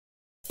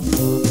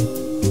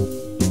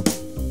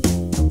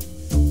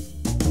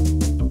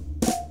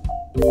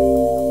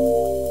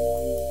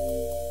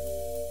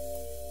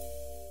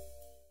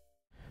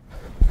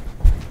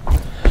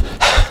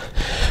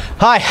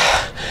Hi,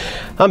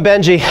 I'm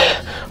Benji.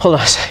 Hold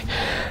on a sec.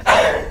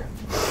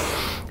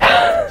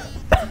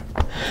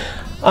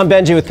 I'm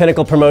Benji with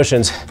Pinnacle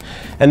Promotions,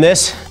 and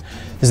this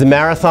is the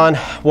Marathon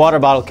Water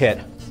Bottle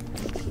Kit.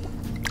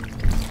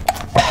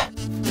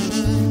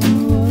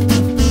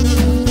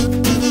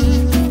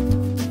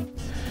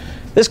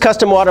 This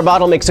custom water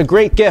bottle makes a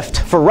great gift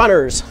for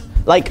runners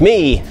like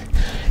me.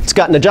 It's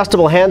got an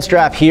adjustable hand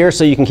strap here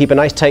so you can keep a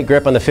nice tight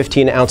grip on the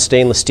 15-ounce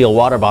stainless steel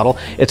water bottle.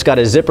 It's got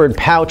a zippered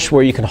pouch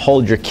where you can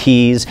hold your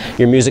keys,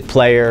 your music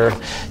player,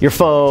 your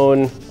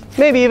phone,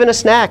 maybe even a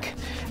snack.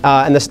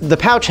 And the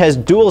pouch has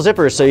dual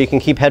zippers so you can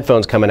keep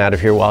headphones coming out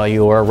of here while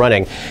you are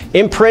running.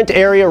 Imprint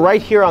area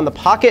right here on the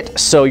pocket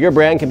so your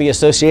brand can be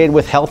associated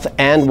with health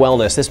and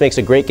wellness. This makes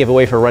a great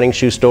giveaway for running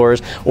shoe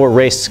stores or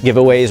race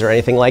giveaways or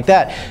anything like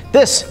that.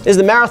 This is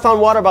the Marathon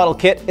Water Bottle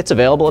Kit. It's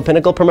available at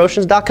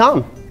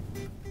pinnaclepromotions.com.